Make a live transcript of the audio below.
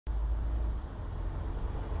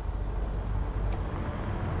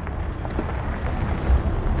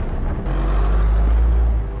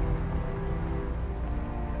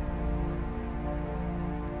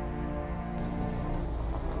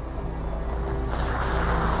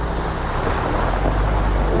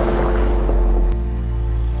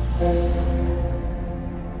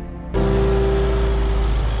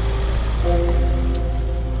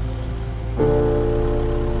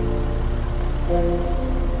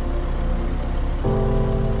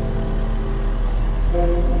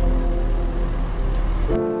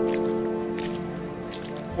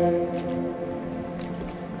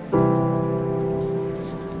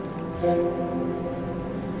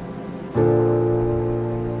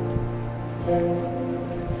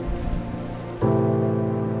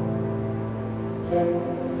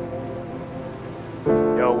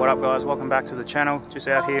welcome back to the channel. Just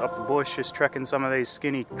out here up the bush, just trekking some of these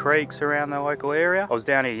skinny creeks around the local area. I was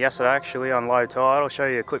down here yesterday actually on low tide. I'll show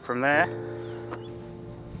you a clip from there.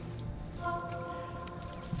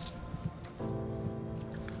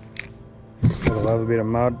 Gotta love a bit of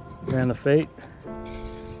mud around the feet.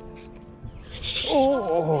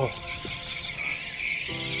 Oh,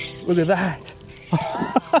 look at that.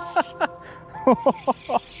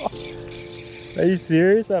 Are you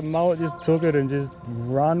serious? That mullet just took it and just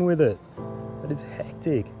run with it. That is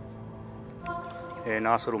hectic. Yeah,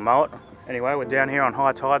 nice little mullet. Anyway, we're down here on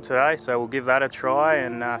high tide today, so we'll give that a try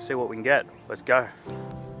and see what we can get. Let's go.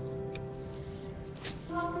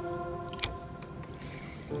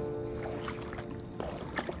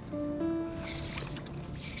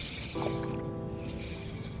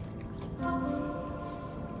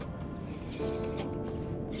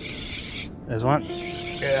 There's one.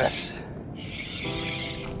 Yes.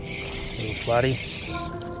 Little flatty.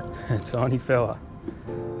 A tiny fella.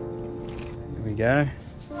 Here we go.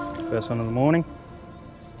 First one of the morning.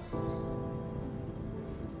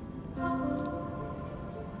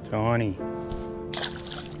 Tiny.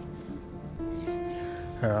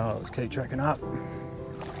 Alright, let's keep tracking up.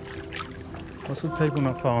 What's with people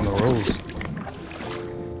not following the rules?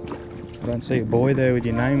 I don't see a buoy there with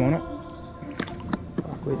your name on it.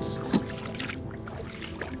 Fuck with.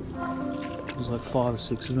 There's like 5 or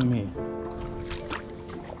 6 of them here.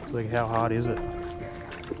 It's like, how hard is it?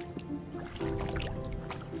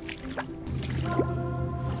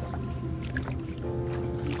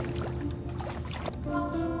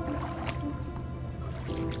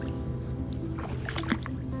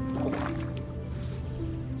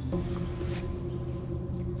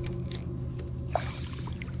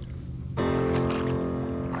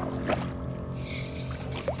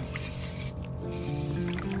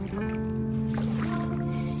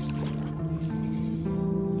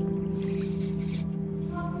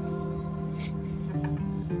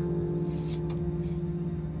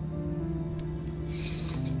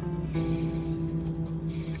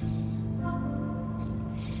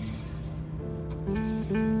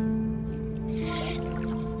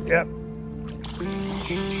 Yep.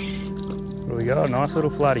 There we go, nice little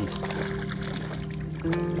flatty.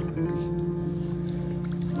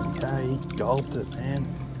 Okay, he gulped it, man.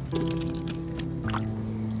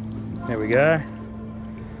 There we go.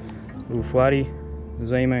 Little flatty,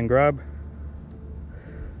 Z-Man grub.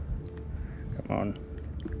 Come on.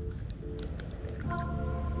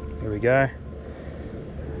 There we go.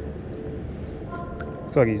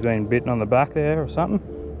 Looks like he's been bitten on the back there or something.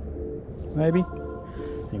 Maybe.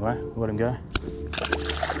 Anyway, let him go.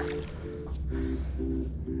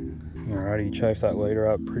 Alrighty, he chafed that leader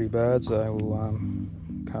up pretty bad, so we'll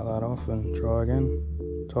cut that off and try again,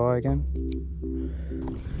 tie again.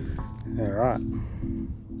 Alright,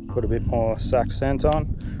 put a bit more sack scent on.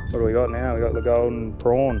 What do we got now? We got the golden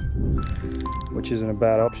prawn, which isn't a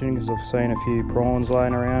bad option because I've seen a few prawns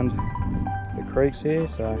laying around the creeks here,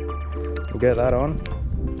 so we'll get that on.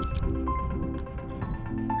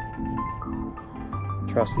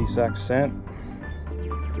 Trusty sack scent.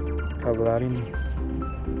 Cover that in.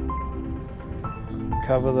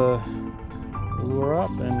 Cover the lure up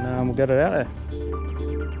and we'll get it out there.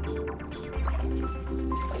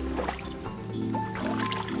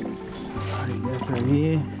 Alright, go through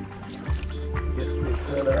here. Get a bit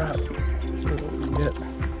further up. See what we can get.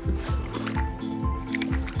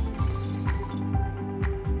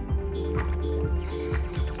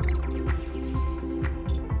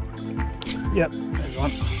 Yep, there's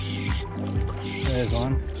one. There's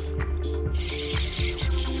one.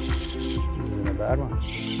 This isn't a bad one.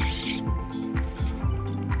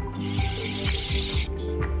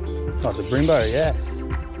 Oh, it's a Brembo, yes.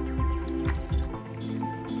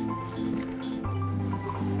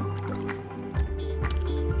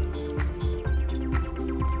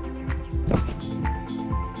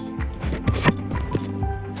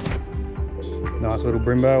 Nice little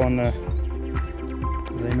Brembo on the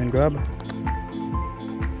Z-Man grub.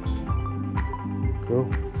 Cool.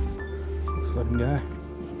 Let's let him go.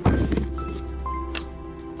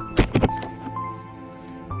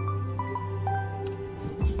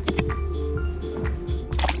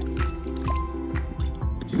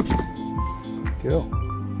 Cool.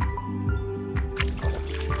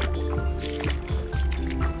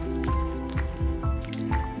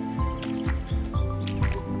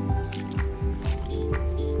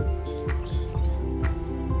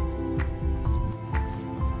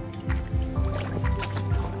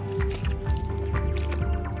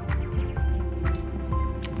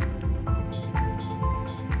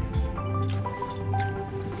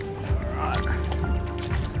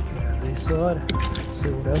 side. See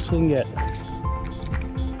what else we can get.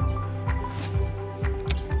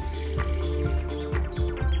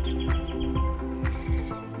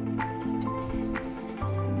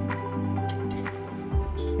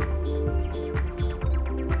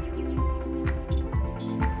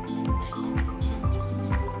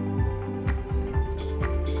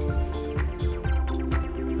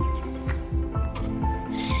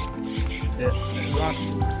 Yeah, there's one.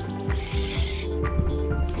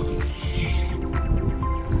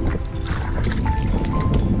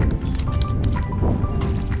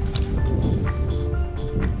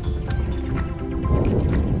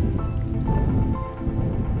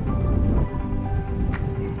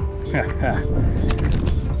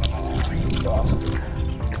 Oh, you bastard.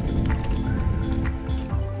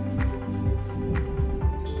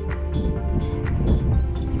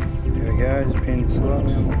 There we go, just pin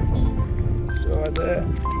slightly on the side there.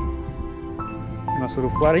 Nice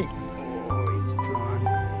little flatty. Oh, he's drying.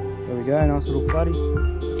 There we go, nice little flatty.